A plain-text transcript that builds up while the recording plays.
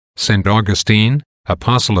St. Augustine,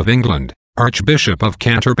 Apostle of England, Archbishop of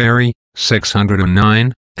Canterbury,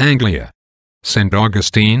 609, Anglia. St.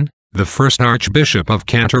 Augustine, the first Archbishop of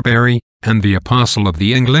Canterbury, and the Apostle of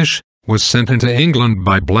the English, was sent into England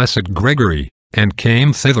by Blessed Gregory, and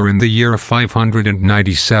came thither in the year of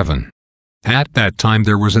 597. At that time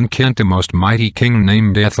there was in Kent a most mighty king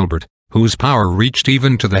named Ethelbert, whose power reached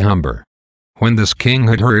even to the Humber. When this king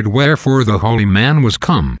had heard wherefore the holy man was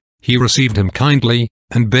come, he received him kindly,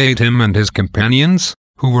 and bade him and his companions,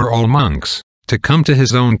 who were all monks, to come to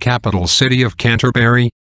his own capital city of Canterbury.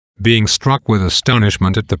 Being struck with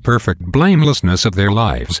astonishment at the perfect blamelessness of their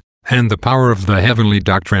lives, and the power of the heavenly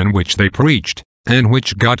doctrine which they preached, and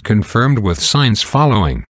which God confirmed with signs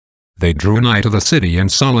following, they drew nigh to the city in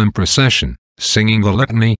solemn procession, singing the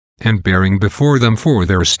litany, and bearing before them for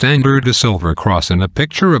their standard a silver cross and a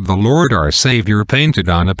picture of the Lord our Saviour painted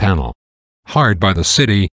on a panel. Hard by the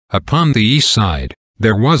city, upon the east side,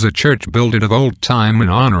 there was a church builded of old time in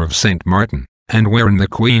honor of St. Martin, and wherein the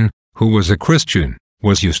Queen, who was a Christian,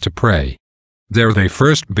 was used to pray. There they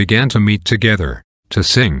first began to meet together, to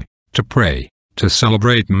sing, to pray, to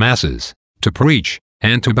celebrate masses, to preach,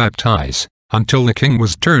 and to baptize, until the king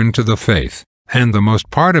was turned to the faith, and the most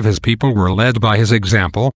part of his people were led by his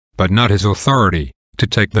example, but not his authority, to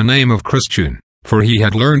take the name of Christian, for he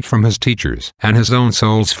had learned from his teachers and his own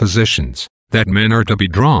soul's physicians, that men are to be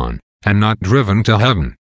drawn, and not driven to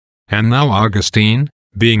heaven. And now Augustine,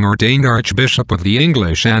 being ordained Archbishop of the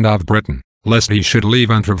English and of Britain, lest he should leave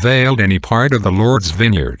unprevailed any part of the Lord's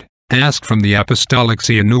vineyard, asked from the Apostolic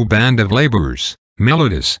See a new band of laborers,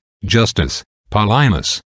 Mellitus, Justus,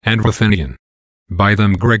 Paulinus, and Ruthenian. By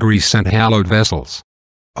them Gregory sent hallowed vessels,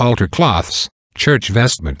 altar cloths, church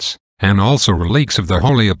vestments, and also relics of the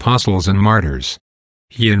holy apostles and martyrs.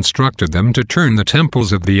 He instructed them to turn the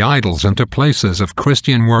temples of the idols into places of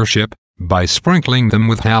Christian worship, by sprinkling them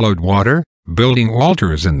with hallowed water, building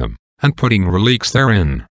altars in them, and putting relics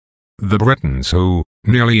therein. The Britons who,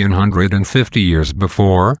 nearly 150 years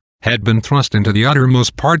before, had been thrust into the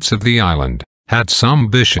uttermost parts of the island, had some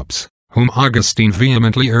bishops, whom Augustine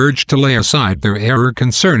vehemently urged to lay aside their error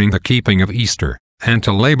concerning the keeping of Easter, and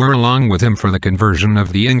to labor along with him for the conversion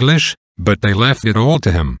of the English, but they left it all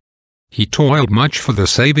to him. He toiled much for the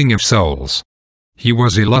saving of souls. He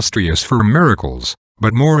was illustrious for miracles,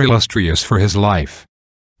 but more illustrious for his life.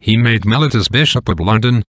 He made Mellitus Bishop of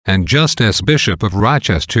London, and Justus Bishop of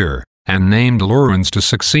Rochester, and named Lawrence to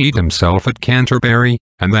succeed himself at Canterbury,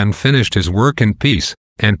 and then finished his work in peace,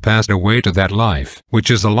 and passed away to that life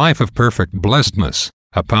which is a life of perfect blessedness,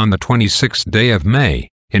 upon the 26th day of May,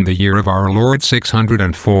 in the year of our Lord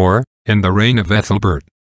 604, in the reign of Ethelbert.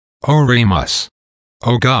 Oremus.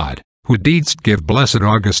 O God, who didst give blessed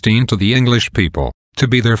Augustine to the English people, to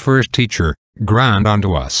be their first teacher, grant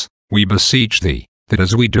unto us, we beseech thee, that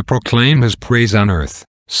as we do proclaim his praise on earth,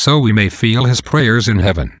 so we may feel his prayers in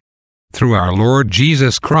heaven. Through our Lord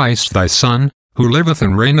Jesus Christ thy Son, who liveth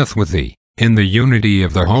and reigneth with thee, in the unity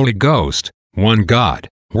of the Holy Ghost, one God,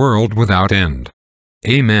 world without end.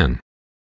 Amen.